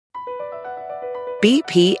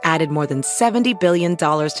BP added more than $70 billion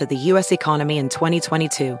to the U.S. economy in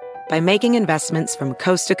 2022 by making investments from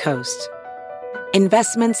coast to coast.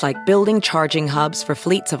 Investments like building charging hubs for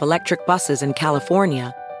fleets of electric buses in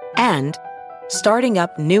California and starting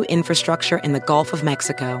up new infrastructure in the Gulf of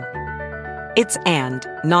Mexico. It's and,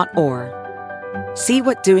 not or. See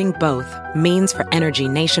what doing both means for energy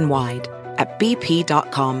nationwide at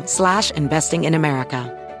bp.com/investing in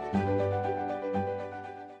America.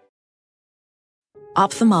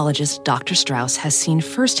 Ophthalmologist Dr. Strauss has seen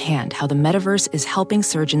firsthand how the metaverse is helping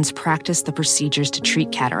surgeons practice the procedures to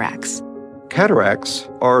treat cataracts. Cataracts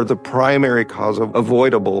are the primary cause of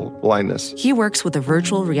avoidable blindness. He works with a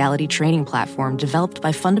virtual reality training platform developed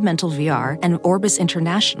by Fundamental VR and Orbis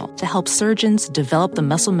International to help surgeons develop the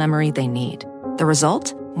muscle memory they need. The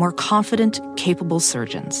result? More confident, capable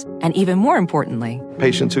surgeons. And even more importantly,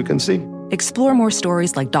 patients who can see. Explore more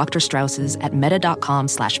stories like Dr. Strauss's at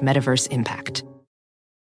meta.com/metaverseimpact.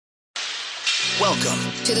 Welcome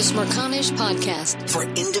to the Smerconish Podcast for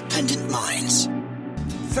independent minds.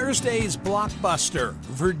 Thursday's blockbuster,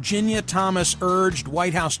 Virginia Thomas urged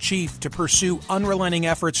White House chief to pursue unrelenting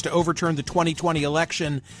efforts to overturn the 2020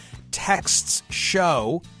 election. Texts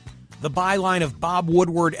show the byline of Bob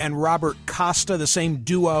Woodward and Robert Costa, the same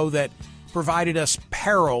duo that provided us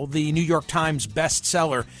Peril, the New York Times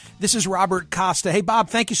bestseller. This is Robert Costa. Hey, Bob,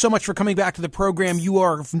 thank you so much for coming back to the program. You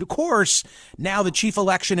are, of course, now the chief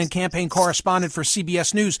election and campaign correspondent for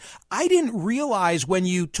CBS News. I didn't realize when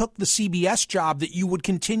you took the CBS job that you would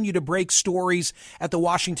continue to break stories at the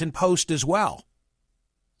Washington Post as well.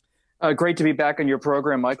 Great to be back on your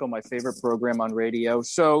program, Michael, my favorite program on radio.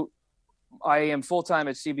 So I am full-time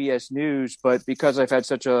at CBS News, but because I've had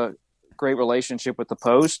such a great relationship with the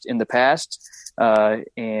Post in the past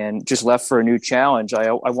and just left for a new challenge,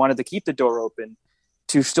 I wanted to keep the door open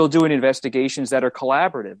to still doing investigations that are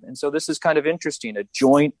collaborative. And so this is kind of interesting, a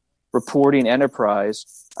joint reporting enterprise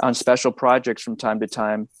on special projects from time to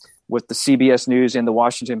time with the CBS News and the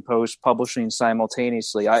Washington Post publishing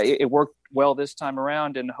simultaneously. It worked well this time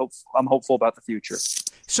around, and I'm hopeful about the future.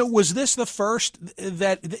 So was this the first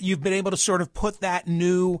that you've been able to sort of put that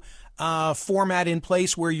new format in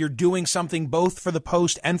place where you're doing something both for the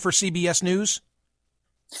Post and for CBS News?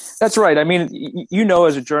 That's right. I mean, you know,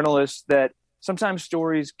 as a journalist that sometimes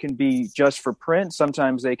stories can be just for print.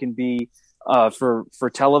 Sometimes they can be for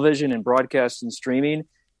television and broadcast and streaming.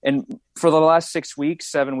 And for the last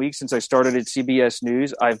 7 weeks since I started at CBS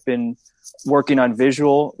News, I've been working on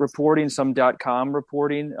visual reporting, some .com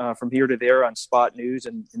reporting from here to there on spot news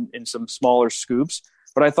and some smaller scoops.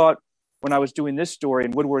 But I thought when I was doing this story,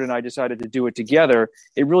 and Woodward and I decided to do it together,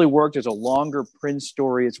 it really worked as a longer print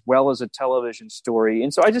story as well as a television story.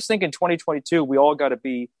 And so I just think in 2022, we all got to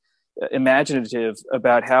be imaginative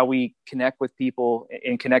about how we connect with people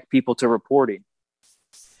and connect people to reporting.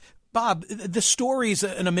 Bob, the story is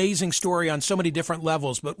an amazing story on so many different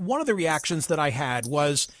levels, but one of the reactions that I had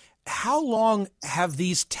was, how long have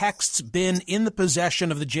these texts been in the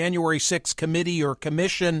possession of the January 6th committee or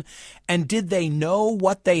commission, and did they know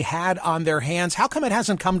what they had on their hands? How come it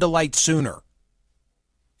hasn't come to light sooner?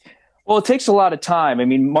 Well, it takes a lot of time. I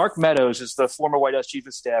mean, Mark Meadows is the former White House chief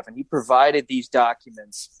of staff, and he provided these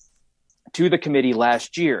documents to the committee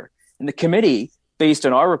last year. And the committee, based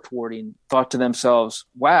on our reporting, thought to themselves,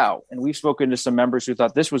 wow. And we've spoken to some members who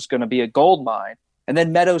thought this was going to be a gold mine. And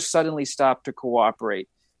then Meadows suddenly stopped to cooperate.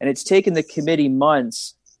 And it's taken the committee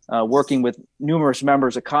months working with numerous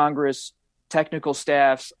members of Congress, technical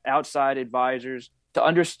staffs, outside advisors to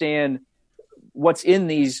understand what's in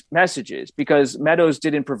these messages, because Meadows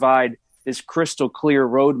didn't provide this crystal clear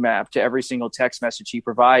roadmap to every single text message he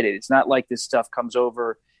provided. It's not like this stuff comes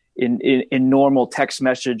over in normal text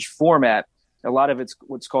message format. A lot of it's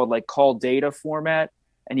what's called like call data format,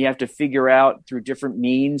 and you have to figure out through different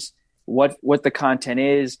means what the content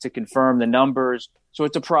is to confirm the numbers. So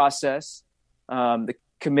it's a process. The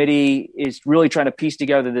committee is really trying to piece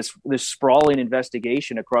together this sprawling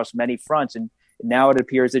investigation across many fronts. And now it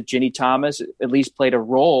appears that Ginni Thomas at least played a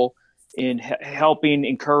role in helping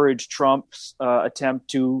encourage Trump's attempt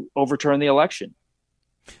to overturn the election.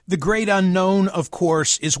 The great unknown, of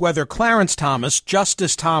course, is whether Clarence Thomas,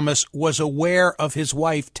 Justice Thomas, was aware of his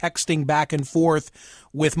wife texting back and forth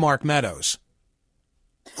with Mark Meadows.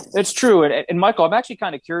 It's true. And Michael, I'm actually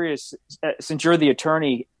kind of curious, since you're the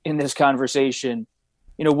attorney in this conversation,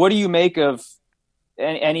 what do you make of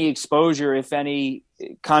any exposure, if any,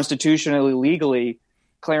 constitutionally, legally,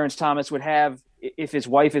 Clarence Thomas would have if his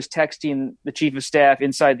wife is texting the chief of staff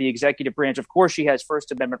inside the executive branch? Of course, she has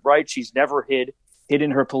First Amendment rights. She's never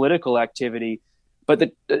hidden her political activity.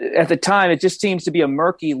 But at the time, it just seems to be a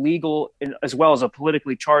murky legal as well as a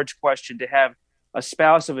politically charged question to have a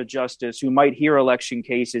spouse of a justice who might hear election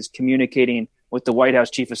cases communicating with the White House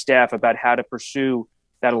chief of staff about how to pursue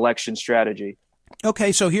that election strategy.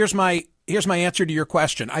 Okay, so here's my answer to your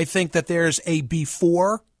question. I think that there's a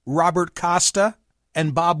before Robert Costa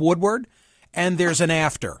and Bob Woodward, and there's an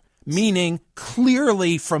after, meaning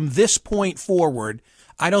clearly from this point forward,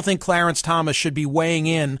 I don't think Clarence Thomas should be weighing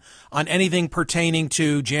in on anything pertaining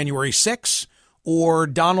to January 6th or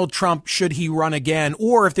Donald Trump should he run again,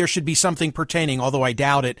 or if there should be something pertaining, although I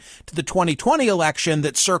doubt it, to the 2020 election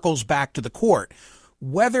that circles back to the court.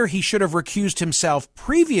 Whether he should have recused himself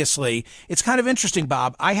previously, it's kind of interesting,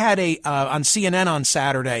 Bob. I had on CNN on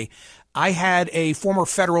Saturday, I had a former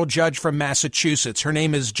federal judge from Massachusetts. Her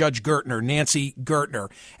name is Judge Gertner, Nancy Gertner,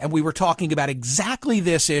 and we were talking about exactly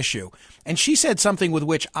this issue. And she said something with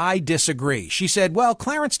which I disagree. She said, well,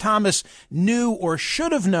 Clarence Thomas knew or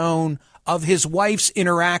should have known of his wife's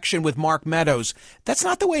interaction with Mark Meadows. That's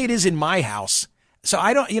not the way it is in my house. So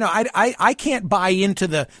I can't buy into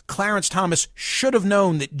the Clarence Thomas should have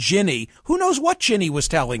known that Ginni, who knows what Ginni was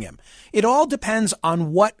telling him. It all depends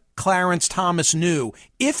on what Clarence Thomas knew.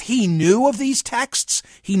 If he knew of these texts,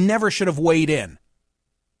 he never should have weighed in.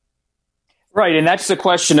 Right. And that's the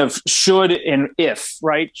question of should and if,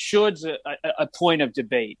 right? Should's a point of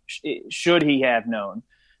debate. Should he have known?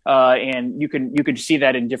 And you can see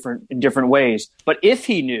that in different ways. But if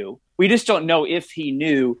he knew, we just don't know if he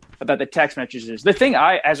knew about the text messages. The thing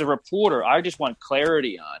as a reporter, I just want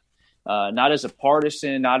clarity on, not as a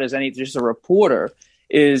partisan, not as any, just a reporter,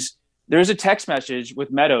 is there's a text message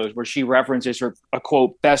with Meadows where she references her, a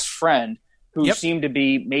quote, best friend who seemed to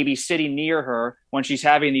be maybe sitting near her when she's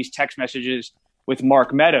having these text messages with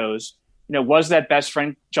Mark Meadows. You know, was that best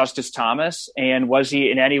friend Justice Thomas? And was he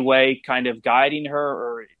in any way kind of guiding her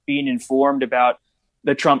or being informed about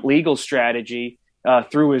the Trump legal strategy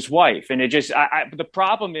through his wife? And it just, the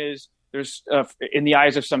problem is there's, in the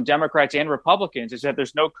eyes of some Democrats and Republicans, is that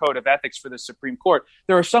there's no code of ethics for the Supreme Court.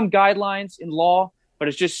 There are some guidelines in law, but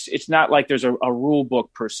it's not like there's a rule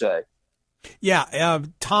book per se. Yeah.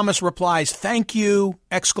 Thomas replies, thank you,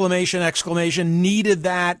 exclamation, exclamation, needed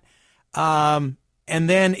that. And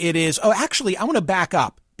then it is, actually, I want to back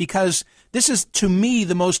up because this is, to me,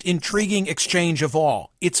 the most intriguing exchange of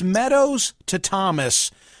all. It's Meadows to Thomas,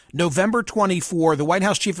 November 24. The White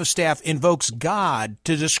House Chief of Staff invokes God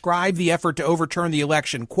to describe the effort to overturn the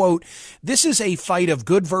election. Quote, this is a fight of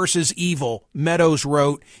good versus evil, Meadows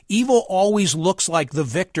wrote. Evil always looks like the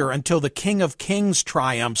victor until the King of Kings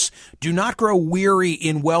triumphs. Do not grow weary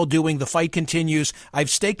in well-doing. The fight continues. I've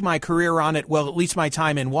staked my career on it, well, at least my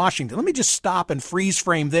time in Washington. Let me just stop and freeze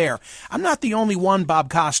frame there. I'm not the only one, Bob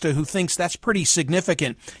Costa, who thinks that's pretty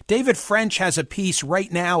significant. David French has a piece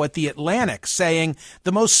right now at The Atlantic saying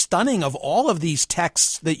the most stunning of all of these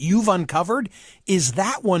texts that you've uncovered is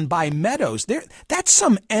that one by Meadows. That's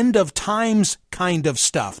some end of times kind of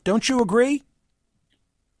stuff. Don't you agree?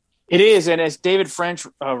 It is. And as David French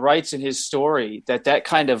writes in his story, that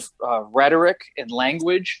kind of rhetoric and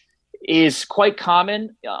language is quite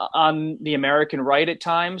common on the American right at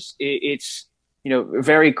times. It's,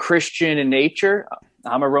 very Christian in nature.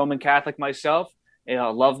 I'm a Roman Catholic myself.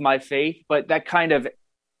 Love my faith, but that kind of,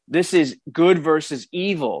 this is good versus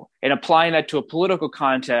evil, and applying that to a political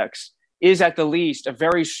context is at the least a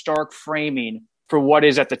very stark framing for what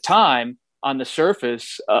is at the time on the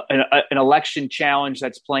surface an election challenge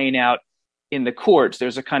that's playing out in the courts.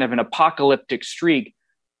 There's a kind of an apocalyptic streak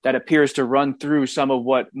that appears to run through some of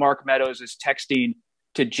what Mark Meadows is texting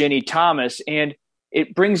to Ginni Thomas. And it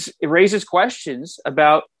raises questions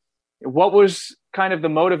about what was kind of the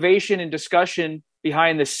motivation and discussion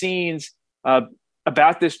behind the scenes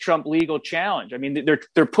about this Trump legal challenge. I mean,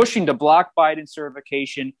 they're pushing to block Biden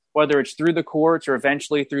certification, whether it's through the courts or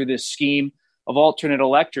eventually through this scheme of alternate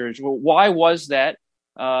electors. Well, why was that?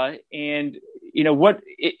 And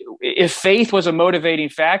if faith was a motivating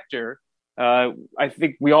factor, I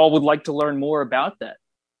think we all would like to learn more about that.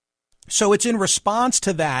 So it's in response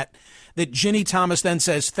to that Ginni Thomas then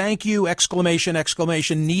says, thank you, exclamation,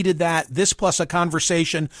 exclamation, needed that. This plus a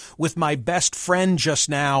conversation with my best friend just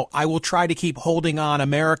now. I will try to keep holding on.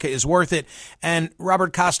 America is worth it. And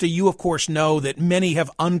Robert Costa, you of course know that many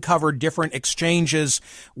have uncovered different exchanges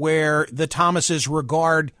where the Thomases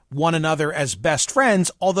regard one another as best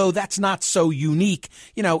friends, although that's not so unique,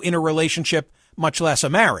 in a relationship, much less a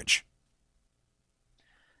marriage.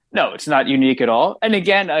 No, it's not unique at all. And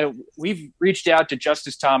again, we've reached out to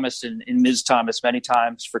Justice Thomas and Ms. Thomas many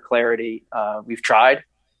times for clarity. We've tried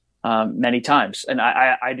many times, and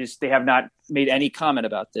they have not made any comment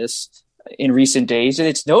about this in recent days. And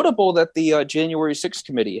it's notable that the January 6th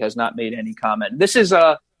committee has not made any comment. This is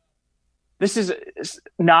this is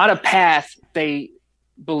not a path they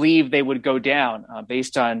believe they would go down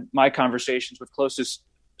based on my conversations with closest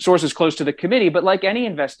sources close to the committee. But like any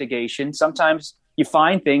investigation, sometimes you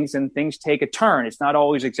find things and things take a turn. It's not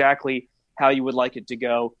always exactly how you would like it to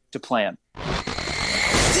go to plan.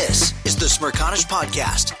 This is the Smerconish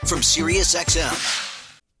Podcast from SiriusXM.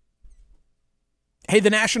 Hey, the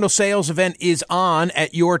national sales event is on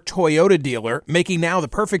at your Toyota dealer, making now the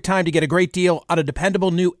perfect time to get a great deal on a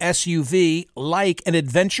dependable new SUV like an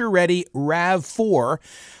adventure-ready RAV4.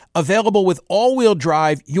 Available with all-wheel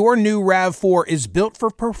drive, your new RAV4 is built for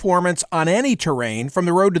performance on any terrain, from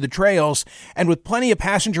the road to the trails, and with plenty of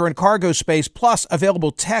passenger and cargo space, plus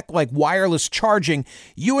available tech like wireless charging,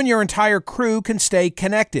 you and your entire crew can stay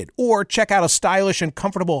connected. Or check out a stylish and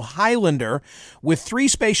comfortable Highlander with 3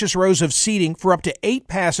 spacious rows of seating for up to 8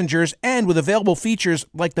 passengers, and with available features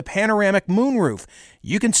like the panoramic moonroof.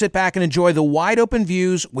 You can sit back and enjoy the wide-open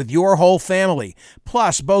views with your whole family.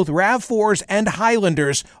 Plus, both RAV4s and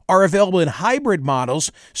Highlanders are available in hybrid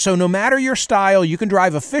models, so no matter your style, you can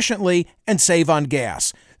drive efficiently and save on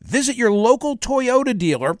gas. Visit your local Toyota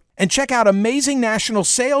dealer and check out amazing national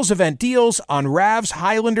sales event deals on RAVs,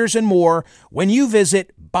 Highlanders, and more when you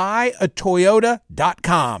visit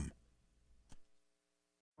buyatoyota.com.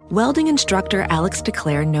 Welding instructor Alex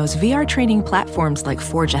DeClaire knows VR training platforms like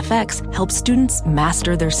Forge FX help students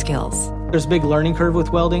master their skills. There's a big learning curve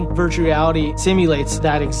with welding. Virtual reality simulates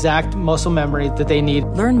that exact muscle memory that they need.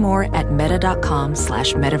 Learn more at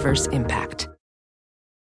meta.com/metaverseimpact.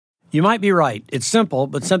 You might be right. It's simple,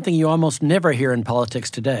 but something you almost never hear in politics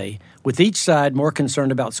today, with each side more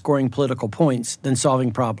concerned about scoring political points than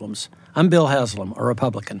solving problems. I'm Bill Haslam, a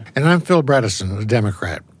Republican. And I'm Phil Bredesen, a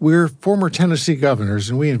Democrat. We're former Tennessee governors,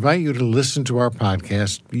 and we invite you to listen to our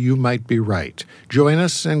podcast, You Might Be Right. Join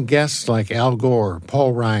us and guests like Al Gore,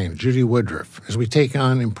 Paul Ryan, Judy Woodruff, as we take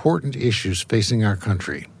on important issues facing our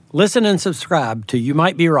country. Listen and subscribe to You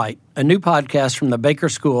Might Be Right, a new podcast from the Baker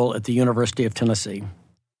School at the University of Tennessee.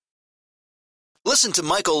 Listen to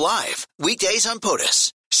Michael live, weekdays on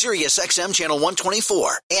POTUS, SiriusXM Channel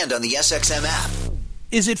 124, and on the SXM app.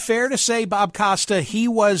 Is it fair to say, Bob Costa,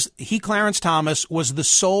 Clarence Thomas, was the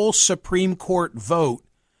sole Supreme Court vote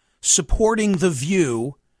supporting the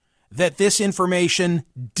view that this information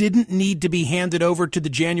didn't need to be handed over to the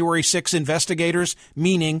January 6 investigators,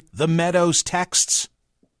 meaning the Meadows texts?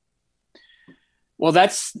 Well,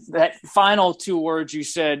 that final 2 words you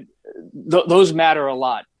said, those matter a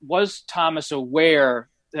lot. Was Thomas aware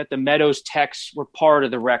that the Meadows texts were part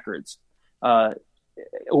of the records?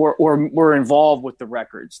 Or were involved with the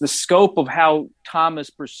records? The scope of how Thomas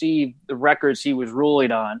perceived the records he was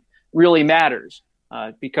ruling on really matters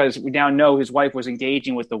because we now know his wife was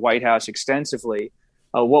engaging with the White House extensively.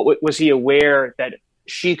 What was he aware that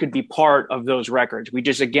she could be part of those records? We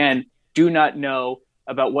just, again, do not know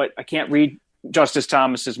about what. I can't read Justice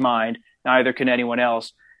Thomas's mind. Neither can anyone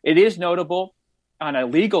else. It is notable on a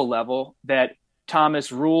legal level that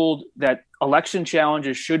Thomas ruled that election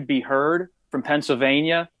challenges should be heard from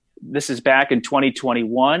Pennsylvania. This is back in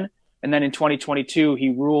 2021. And then in 2022, he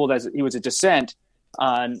ruled as he was a dissent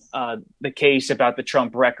on the case about the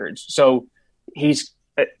Trump records. So he's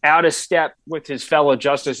out of step with his fellow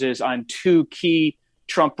justices on 2 key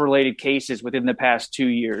Trump-related cases within the past 2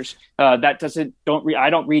 years. I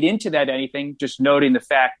don't read into that anything, just noting the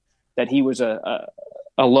fact that he was a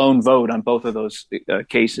lone vote on both of those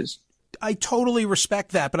cases. I totally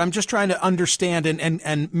respect that, but I'm just trying to understand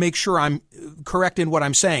and make sure I'm correct in what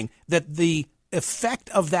I'm saying, that the effect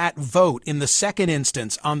of that vote in the second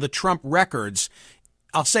instance on the Trump records,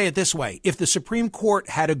 I'll say it this way. If the Supreme Court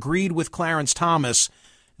had agreed with Clarence Thomas,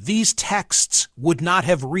 these texts would not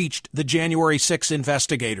have reached the January 6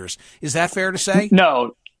 investigators. Is that fair to say?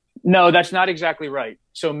 No, that's not exactly right.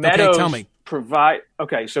 So Meadows, okay, tell me.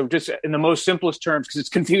 So just in the most simplest terms, because it's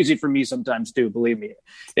confusing for me sometimes too, believe me,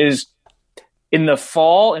 is in the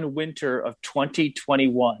fall and winter of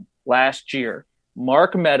 2021, last year,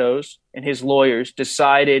 Mark Meadows and his lawyers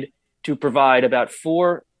decided to provide about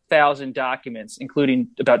 4,000 documents, including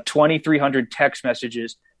about 2,300 text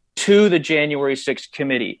messages, to the January 6th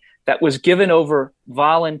committee. That was given over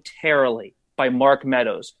voluntarily by Mark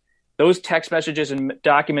Meadows. Those text messages and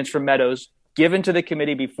documents from Meadows given to the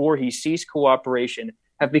committee before he ceased cooperation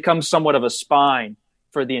have become somewhat of a spine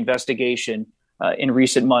for the investigation in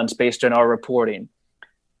recent months based on our reporting.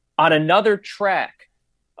 On another track,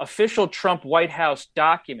 official Trump White House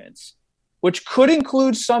documents, which could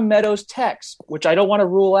include some Meadows texts, which I don't want to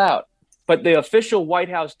rule out, but the official White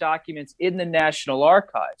House documents in the National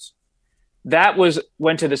Archives,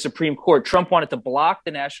 went to the Supreme Court. Trump wanted to block the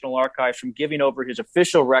National Archives from giving over his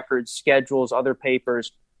official records, schedules, other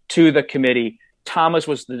papers to the committee. Thomas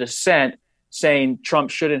was the dissent, saying Trump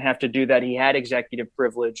shouldn't have to do that. He had executive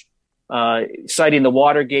privilege. Citing the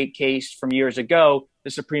Watergate case from years ago, the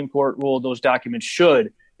Supreme Court ruled those documents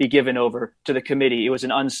should be given over to the committee. It was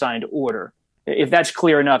an unsigned order. If that's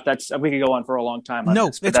clear enough, we could go on for a long time on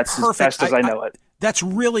this, but that's perfect. As best as I know it. That's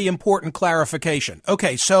really important clarification.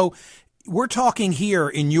 Okay, so we're talking here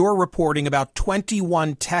in your reporting about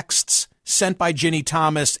 21 texts sent by Ginni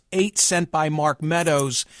Thomas, 8 sent by Mark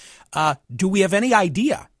Meadows. Do we have any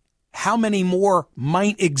idea how many more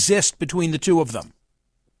might exist between the two of them?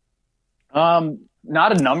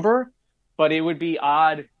 Not a number, but it would be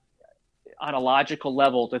odd on a logical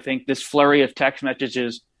level to think this flurry of text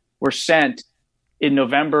messages were sent in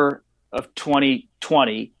November of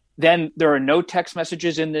 2020. Then there are no text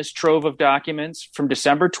messages in this trove of documents from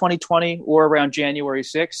December 2020 or around January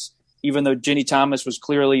 6th, even though Ginni Thomas was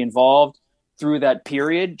clearly involved through that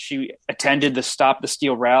period. She attended the Stop the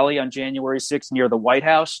Steal rally on January 6th near the White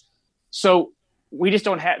House. So we just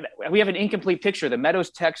don't have – we have an incomplete picture. The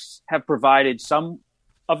Meadows texts have provided some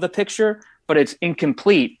of the picture, but it's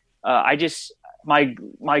incomplete.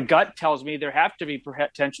 My gut tells me there have to be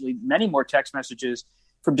potentially many more text messages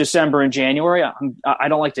from December and January. I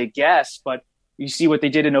don't like to guess, but you see what they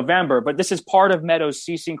did in November. But this is part of Meadows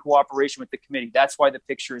ceasing cooperation with the committee. That's why the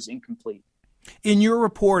picture is incomplete. In your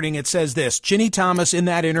reporting, it says this: Ginni Thomas in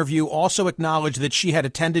that interview also acknowledged that she had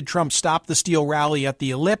attended Trump's Stop the Steal rally at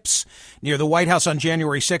the Ellipse near the White House on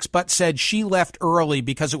January 6th, but said she left early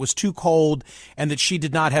because it was too cold and that she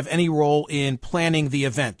did not have any role in planning the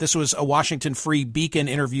event. This was a Washington Free Beacon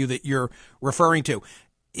interview that you're referring to.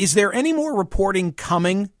 Is there any more reporting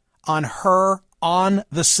coming on her on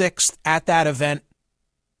the 6th at that event?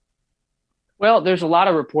 Well, there's a lot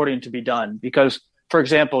of reporting to be done because, for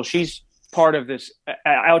example, she's part of this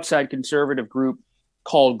outside conservative group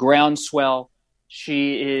called Groundswell.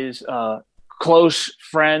 She is close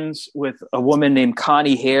friends with a woman named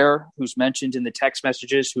Connie Hare, who's mentioned in the text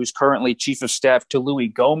messages, who's currently chief of staff to Louis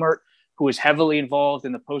Gohmert, who is heavily involved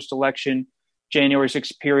in the post-election January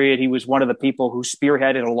 6th period. He was one of the people who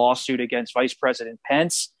spearheaded a lawsuit against Vice President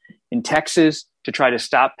Pence in Texas to try to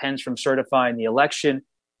stop Pence from certifying the election.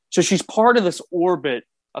 So she's part of this orbit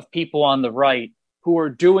of people on the right who are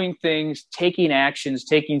doing things, taking actions,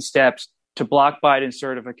 taking steps to block Biden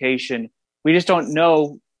certification. We just don't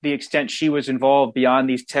know the extent she was involved beyond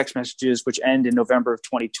these text messages, which end in November of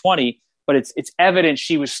 2020. But it's evident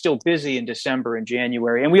she was still busy in December and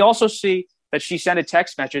January. And we also see that she sent a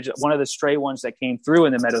text message. One of the stray ones that came through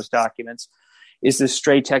in the Meadows documents is this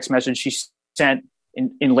stray text message she sent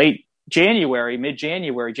in late January,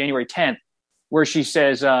 mid-January, January 10th, where she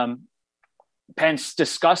says Pence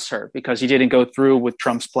discussed her because he didn't go through with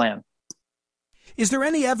Trump's plan. Is there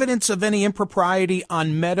any evidence of any impropriety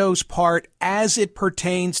on Meadows' part as it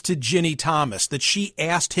pertains to Ginni Thomas, that she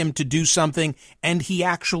asked him to do something and he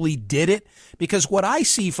actually did it? Because what I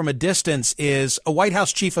see from a distance is a White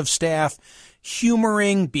House chief of staff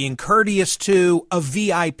humoring, being courteous to a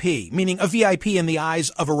VIP, meaning a VIP in the eyes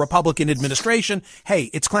of a Republican administration.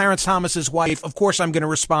 Hey, it's Clarence Thomas's wife. Of course I'm going to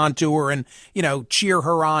respond to her and, cheer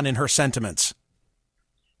her on in her sentiments.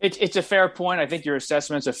 It's a fair point. I think your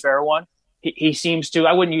assessment's a fair one. He seems to,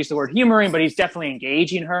 I wouldn't use the word humoring, but he's definitely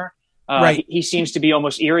engaging her. Right. He seems to be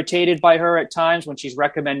almost irritated by her at times when she's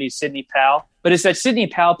recommending Sidney Powell. But it's that Sidney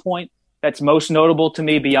Powell point that's most notable to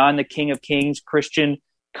me beyond the King of Kings Christian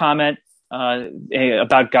comment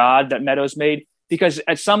about God that Meadows made. Because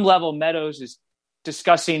at some level, Meadows is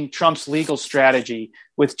discussing Trump's legal strategy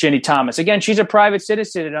with Ginni Thomas. Again, she's a private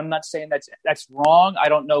citizen, and I'm not saying that's wrong. I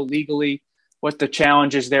don't know legally what the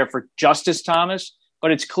challenge is there for Justice Thomas. But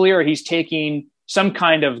it's clear he's taking some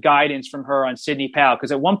kind of guidance from her on Sidney Powell,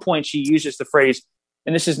 because at one point she uses the phrase,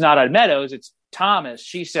 and this is not on Meadows, it's Thomas.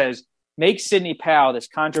 She says, make Sidney Powell, this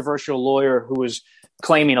controversial lawyer who was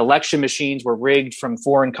claiming election machines were rigged from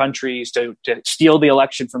foreign countries to steal the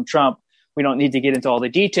election from Trump. We don't need to get into all the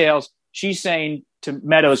details. She's saying to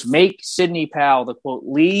Meadows, make Sidney Powell the, quote,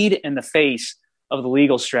 lead and the face of the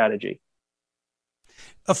legal strategy.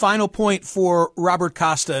 A final point for Robert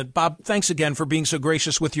Costa. Bob, thanks again for being so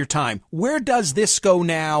gracious with your time. Where does this go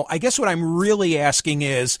now? I guess what I'm really asking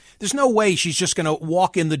is, there's no way she's just going to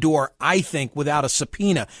walk in the door, I think, without a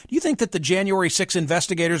subpoena. Do you think that the January 6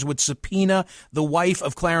 investigators would subpoena the wife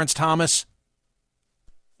of Clarence Thomas?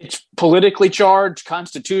 It's politically charged,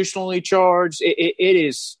 constitutionally charged. It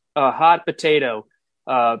is a hot potato.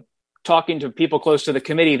 Talking to people close to the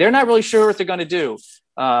committee, they're not really sure what they're going to do.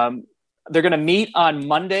 They're going to meet on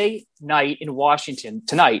Monday night in Washington,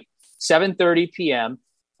 tonight, 7:30 p.m.,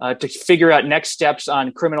 to figure out next steps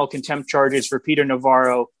on criminal contempt charges for Peter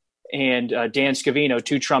Navarro and Dan Scavino,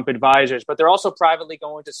 two Trump advisors. But they're also privately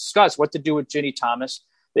going to discuss what to do with Ginni Thomas.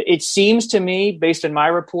 It seems to me, based on my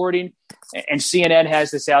reporting, and CNN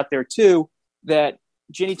has this out there too, that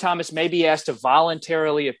Ginni Thomas may be asked to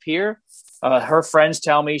voluntarily appear. Her friends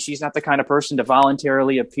tell me she's not the kind of person to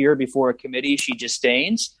voluntarily appear before a committee. She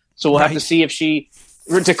disdains. So we'll have to see if she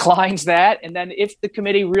declines that. And then if the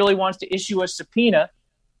committee really wants to issue a subpoena,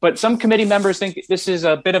 but some committee members think this is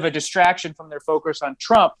a bit of a distraction from their focus on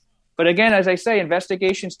Trump. But again, as I say,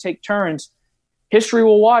 investigations take turns. History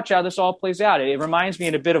will watch how this all plays out. It reminds me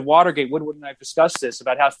in a bit of Watergate. Woodward and I have discussed this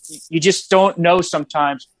about how you just don't know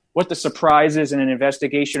sometimes what the surprises in an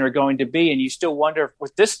investigation are going to be. And you still wonder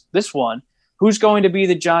with this one, who's going to be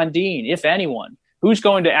the John Dean, if anyone? Who's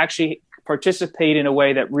going to actually participate in a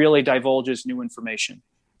way that really divulges new information?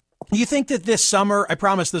 Do you think that this summer, I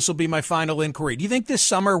promise this will be my final inquiry, do you think this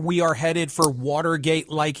summer we are headed for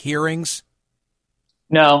Watergate-like hearings?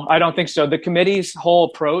 No, I don't think so. The committee's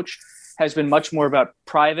whole approach has been much more about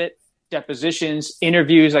private depositions,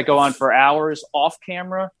 interviews that go on for hours off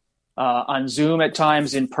camera, on Zoom at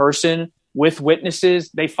times, in person with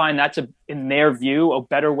witnesses. They find that's, in their view, a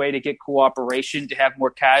better way to get cooperation, to have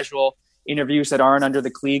more casual interviews that aren't under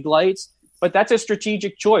the Klieg lights. But that's a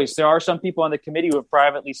strategic choice. There are some people on the committee who have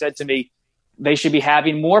privately said to me they should be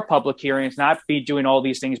having more public hearings, not be doing all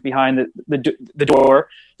these things behind the door,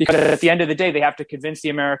 because at the end of the day, they have to convince the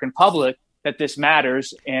American public that this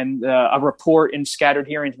matters, and a report in scattered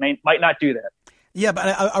hearings might not do that. Yeah,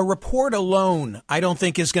 but a report alone, I don't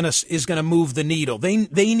think is gonna move the needle. They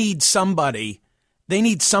need somebody. They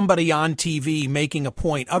need somebody on TV making a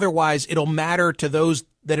point. Otherwise, it'll matter to those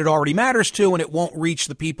that it already matters to, and it won't reach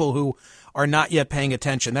the people who are not yet paying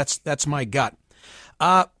attention. That's my gut.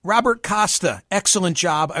 Robert Costa, excellent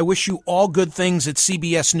job. I wish you all good things at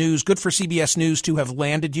CBS News. Good for CBS News to have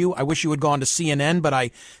landed you. I wish you had gone to CNN, but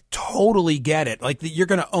I totally get it. Like, you're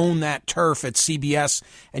going to own that turf at CBS,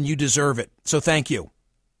 and you deserve it. So thank you.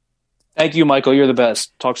 Thank you, Michael. You're the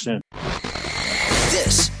best. Talk soon.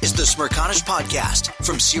 This is the Smirconish Podcast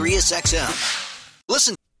from SiriusXM.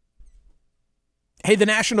 Listen. Hey, the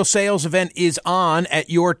national sales event is on at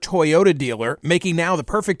your Toyota dealer, making now the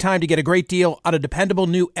perfect time to get a great deal on a dependable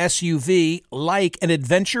new SUV like an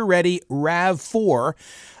adventure-ready RAV4.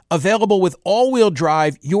 Available with all-wheel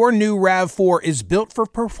drive, your new RAV4 is built for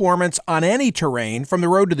performance on any terrain, from the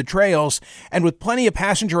road to the trails, and with plenty of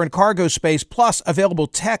passenger and cargo space, plus available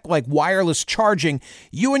tech like wireless charging,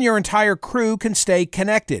 you and your entire crew can stay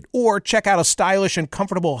connected. Or check out a stylish and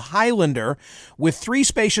comfortable Highlander with 3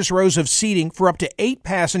 spacious rows of seating for up to 8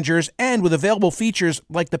 passengers, and with available features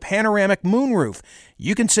like the panoramic moonroof.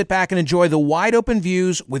 You can sit back and enjoy the wide-open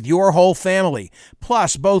views with your whole family.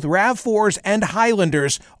 Plus, both RAV4s and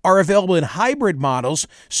Highlanders are available in hybrid models,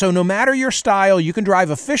 so no matter your style, you can drive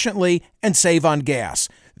efficiently and save on gas.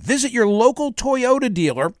 Visit your local Toyota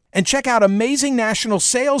dealer and check out amazing national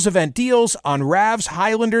sales event deals on RAVs,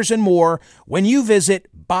 Highlanders, and more when you visit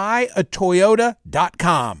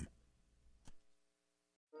buyatoyota.com.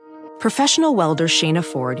 Professional welder Shayna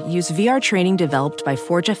Ford used VR training developed by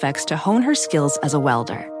ForgeFX to hone her skills as a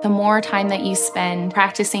welder. The more time that you spend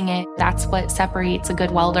practicing it, that's what separates a good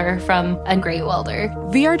welder from a great welder.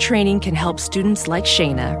 VR training can help students like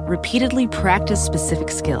Shayna repeatedly practice specific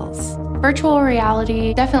skills. Virtual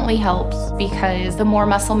reality definitely helps because the more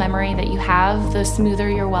muscle memory that you have, the smoother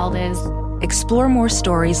your weld is. Explore more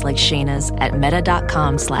stories like Shayna's at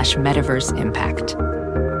meta.com/metaverseimpact.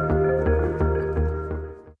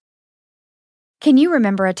 Can you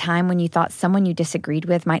remember a time when you thought someone you disagreed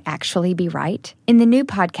with might actually be right? In the new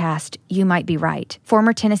podcast, You Might Be Right,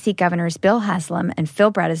 former Tennessee Governors Bill Haslam and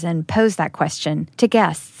Phil Bredesen pose that question to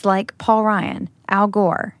guests like Paul Ryan, Al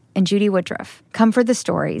Gore, and Judy Woodruff. Come for the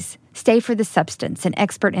stories, stay for the substance and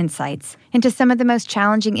expert insights into some of the most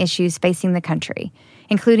challenging issues facing the country,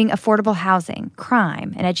 including affordable housing,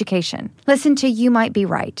 crime, and education. Listen to You Might Be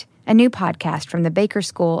Right, a new podcast from the Baker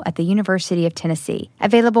School at the University of Tennessee,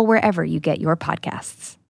 available wherever you get your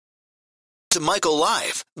podcasts. To Michael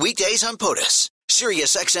Live, weekdays on POTUS,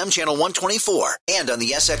 SiriusXM Channel 124, and on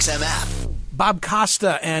the SXM app. Bob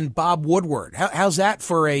Costa and Bob Woodward, how's that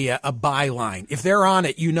for a byline? If they're on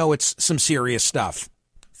it, you know it's some serious stuff.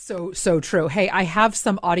 So true. Hey, I have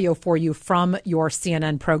some audio for you from your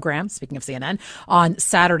CNN program, speaking of CNN, on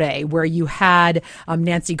Saturday, where you had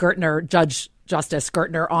Nancy Gertner, Justice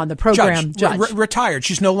Gertner, on the program. Judge. Retired.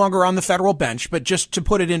 She's no longer on the federal bench, but just to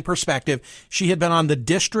put it in perspective, she had been on the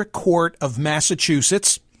District Court of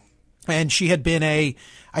Massachusetts, and she had been I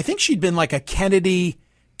think she'd been like a Kennedy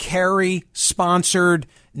Kerry-sponsored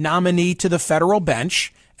nominee to the federal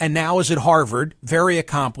bench. and now is at Harvard, very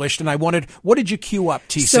accomplished. And I wanted, what did you cue up,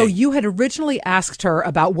 TC? So you had originally asked her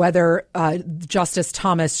about whether Justice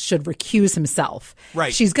Thomas should recuse himself.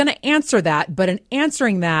 Right. She's going to answer that, but in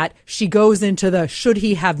answering that, she goes into the should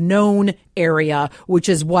he have known area, which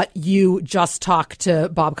is what you just talked to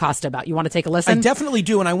Bob Costa about. You want to take a listen? I definitely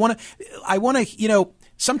do. And I want to,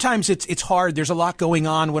 sometimes it's hard. There's a lot going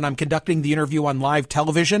on when I'm conducting the interview on live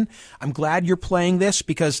television. I'm glad you're playing this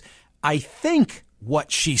because I think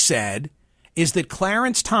what she said is that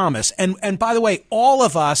Clarence Thomas, and by the way, all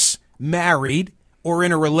of us married or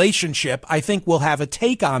in a relationship, I think will have a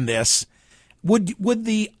take on this. Would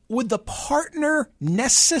the partner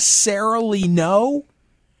necessarily know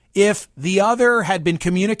if the other had been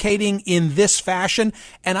communicating in this fashion?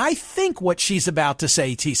 And I think what she's about to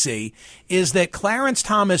say, TC, is that Clarence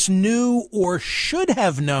Thomas knew or should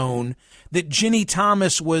have known that Ginni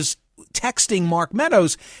Thomas was texting Mark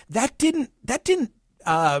Meadows. That didn't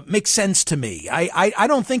make sense to me. I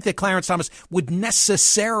don't think that Clarence Thomas would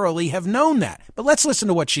necessarily have known that. But let's listen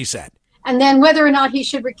to what she said. And then whether or not he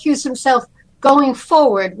should recuse himself going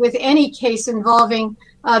forward with any case involving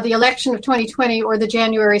the election of 2020 or the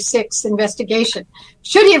January 6th investigation.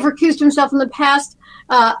 Should he have recused himself in the past?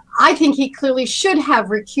 I think he clearly should have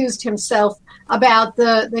recused himself about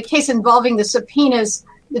the case involving the subpoenas,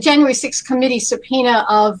 the January 6th committee subpoena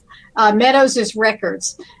of Meadows'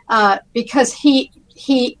 records, because he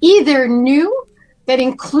either knew that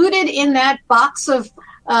included in that box of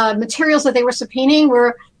materials that they were subpoenaing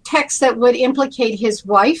were texts that would implicate his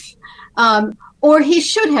wife, or he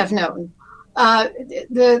should have known.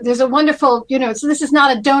 There's a wonderful, so this is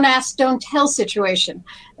not a don't ask, don't tell situation.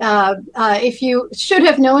 If you should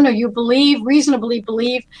have known or you reasonably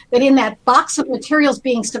believe that in that box of materials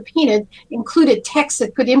being subpoenaed included texts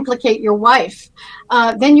that could implicate your wife,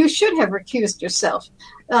 then you should have recused yourself.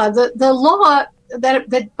 The law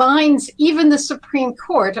that binds even the Supreme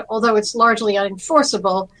Court, although it's largely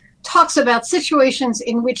unenforceable, talks about situations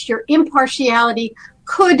in which your impartiality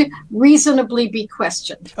could reasonably be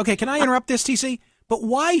questioned. Okay, can I interrupt this, TC? But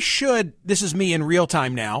why should, this is me in real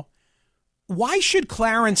time now, why should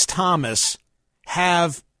Clarence Thomas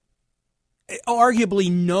have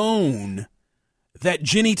arguably known that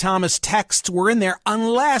Ginni Thomas texts were in there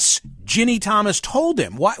unless Ginni Thomas told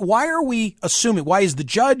him? Why are we assuming, why is the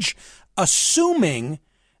judge assuming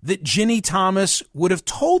that Ginni Thomas would have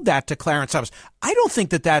told that to Clarence Thomas? I don't think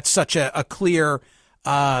that that's such a clear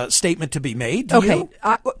statement to be made. Do you?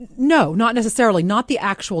 No, not necessarily. Not the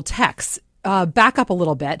actual text. Back up a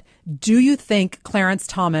little bit. Do you think Clarence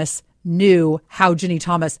Thomas knew how Ginni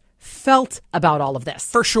Thomas felt about all of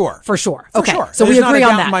this? For sure. Okay. Sure. So There's we agree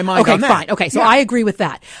on that. In my mind okay, on that. fine. Okay. So yeah. I agree with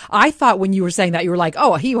that. I thought when you were saying that, you were like,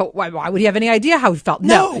 why would he have any idea how he felt?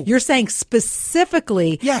 No. You're saying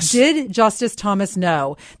specifically, yes. Did Justice Thomas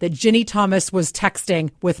know that Ginni Thomas was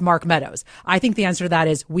texting with Mark Meadows? I think the answer to that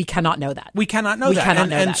is we cannot know that. We cannot know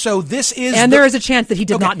that. And so this is... And there is a chance that he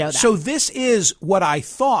did not know that. So this is what I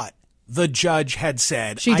thought the judge had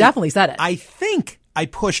said. She definitely said it. I think I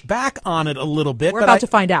pushed back on it a little bit. We're about to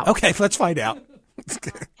find out. Okay, let's find out.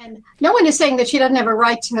 And no one is saying that she doesn't have a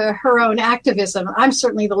right to her own activism. I'm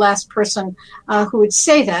certainly the last person who would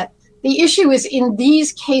say that. The issue is in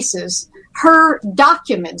these cases, her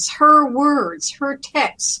documents, her words, her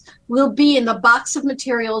texts will be in the box of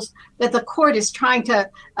materials that the court is trying to,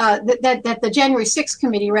 that the January 6th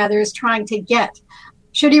committee, rather, is trying to get.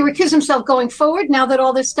 Should he recuse himself going forward now that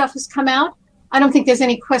all this stuff has come out? I don't think there's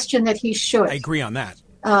any question that he should. I agree on that.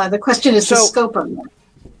 The question is the scope of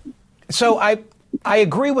it. So I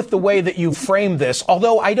agree with the way that you framed this,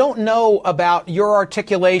 although I don't know about your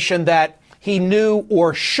articulation that he knew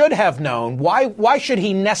or should have known. Why should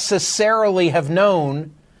he necessarily have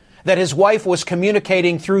known that his wife was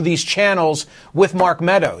communicating through these channels with Mark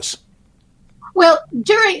Meadows? Well,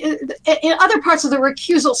 in other parts of the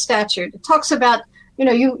recusal statute, it talks about,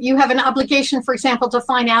 you have an obligation, for example, to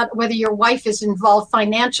find out whether your wife is involved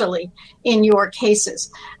financially in your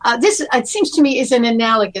cases. This, it seems to me, is an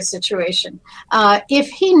analogous situation. If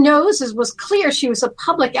he knows, as was clear, she was a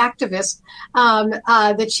public activist,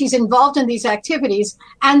 that she's involved in these activities,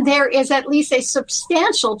 and there is at least a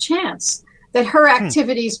substantial chance that her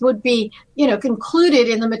activities would be, concluded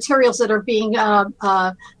in the materials that are being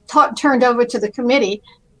turned over to the committee,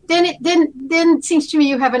 then it seems to me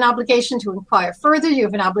you have an obligation to inquire further. You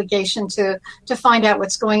have an obligation to find out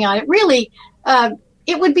what's going on. It really,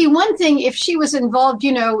 it would be one thing if she was involved,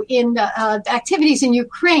 in activities in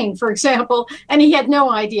Ukraine, for example, and he had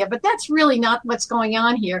no idea. But that's really not what's going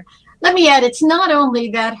on here. Let me add, it's not only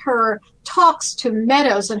that her talks to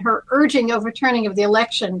Meadows and her urging overturning of the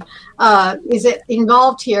election is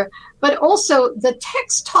involved here, But also the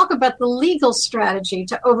texts talk about the legal strategy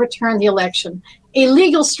to overturn the election, a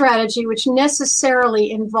legal strategy which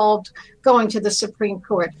necessarily involved going to the Supreme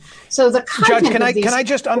Court. So the content Judge, of these... can I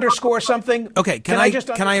just underscore something? Okay, can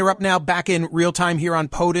I interrupt now? Back in real time here on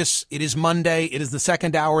POTUS. It is Monday. It is the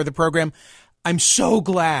second hour of the program. I'm so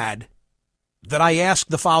glad that I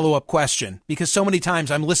asked the follow-up question, because so many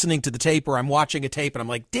times I'm listening to the tape or I'm watching a tape and I'm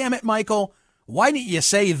like, damn it, Michael, why didn't you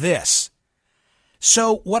say this?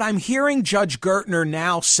 So what I'm hearing Judge Gertner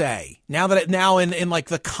now say, now in like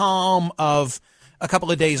the calm of a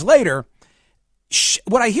couple of days later,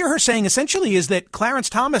 what I hear her saying essentially is that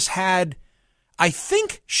Clarence Thomas had, I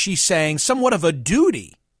think she's saying, somewhat of a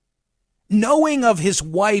duty, knowing of his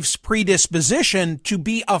wife's predisposition, to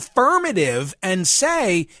be affirmative and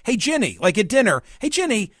say, hey, Ginni, like at dinner, hey,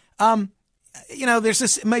 Ginni, there's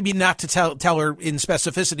this, maybe not to tell her in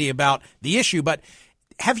specificity about the issue, but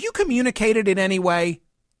have you communicated in any way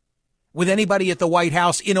with anybody at the White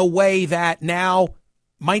House in a way that now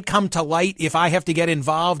might come to light if I have to get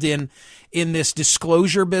involved in this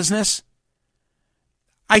disclosure business?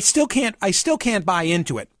 I still can't buy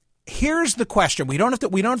into it. Here's the question. We don't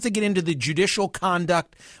have to get into the judicial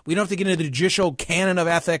conduct. We don't have to get into the judicial canon of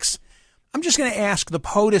ethics. I'm just going to ask the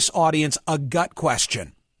POTUS audience a gut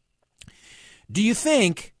question. Do you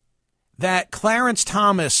think that Clarence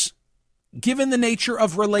Thomas, given the nature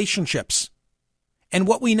of relationships and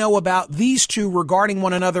what we know about these two regarding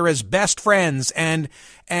one another as best friends, and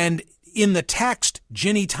in the text,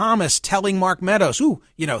 Ginni Thomas telling Mark Meadows,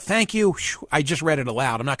 thank you. I just read it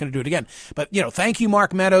aloud. I'm not going to do it again. But, thank you,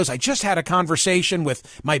 Mark Meadows. I just had a conversation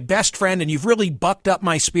with my best friend and you've really bucked up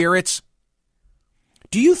my spirits.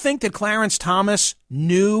 Do you think that Clarence Thomas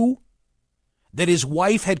knew that his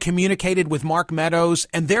wife had communicated with Mark Meadows,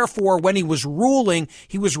 and therefore when he was ruling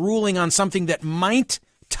on something that might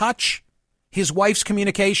touch his wife's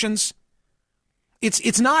communications?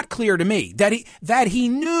 It's not clear to me that he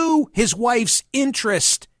knew his wife's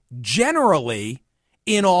interest generally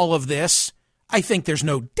in all of this. I think there's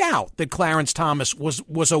no doubt that Clarence Thomas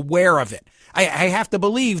was aware of it. I have to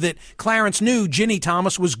believe that Clarence knew Ginni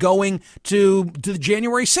Thomas was going to the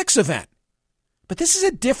January 6th event. But this is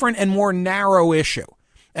a different and more narrow issue.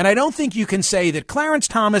 And I don't think you can say that Clarence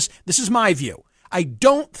Thomas, this is my view, I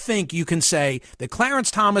don't think you can say that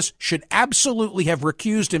Clarence Thomas should absolutely have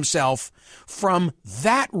recused himself from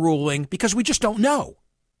that ruling, because we just don't know.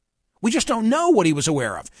 We just don't know what he was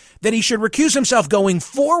aware of. That he should recuse himself going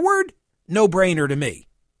forward? No brainer to me.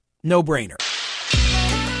 No brainer.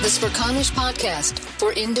 The Smerconish Podcast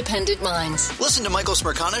for independent minds. Listen to Michael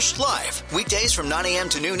Smerconish live weekdays from 9 a.m.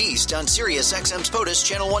 to noon East on Sirius XM's POTUS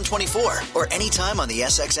Channel 124 or anytime on the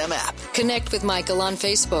SXM app. Connect with Michael on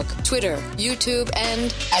Facebook, Twitter, YouTube, and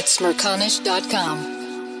at Smerconish.com.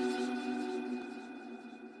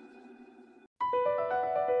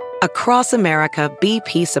 Across America,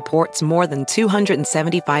 BP supports more than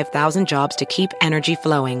 275,000 jobs to keep energy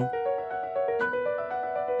flowing.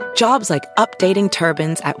 Jobs like updating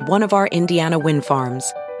turbines at one of our Indiana wind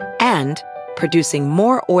farms and producing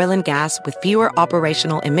more oil and gas with fewer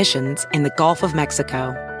operational emissions in the Gulf of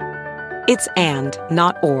Mexico. It's and,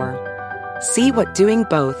 not or. See what doing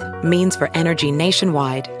both means for energy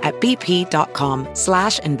nationwide at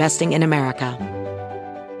bp.com/investing in America.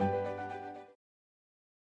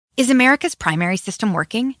 Is America's primary system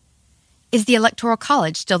working? Is the Electoral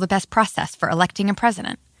College still the best process for electing a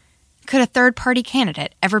president? Could a third-party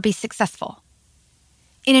candidate ever be successful?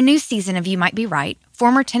 In a new season of You Might Be Right,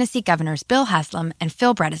 former Tennessee governors Bill Haslam and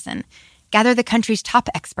Phil Bredesen gather the country's top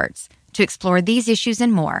experts to explore these issues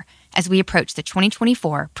and more as we approach the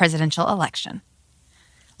 2024 presidential election.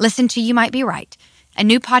 Listen to You Might Be Right, a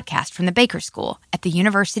new podcast from the Baker School at the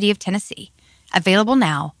University of Tennessee, available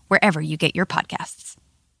now wherever you get your podcasts.